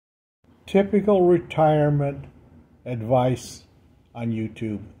Typical retirement advice on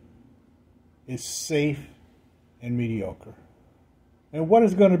YouTube is safe and mediocre. And what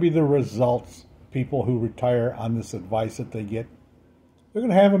is going to be the results of people who retire on this advice that they get? They're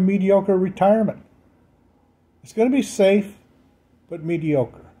going to have a mediocre retirement. It's going to be safe, but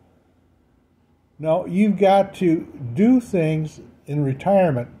mediocre. No, you've got to do things in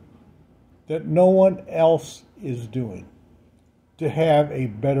retirement that no one else is doing to have a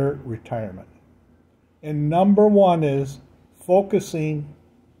better retirement. And number one is focusing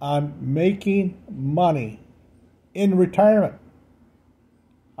on making money in retirement.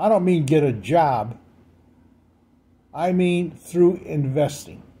 I don't mean get a job. I mean through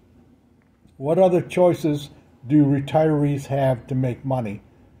investing. What other choices do retirees have to make money?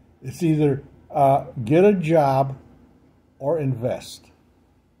 It's either get a job or invest.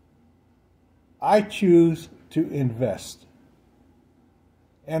 I choose to invest.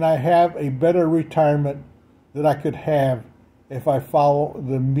 And I have a better retirement that I could have if I follow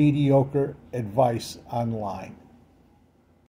the mediocre advice online.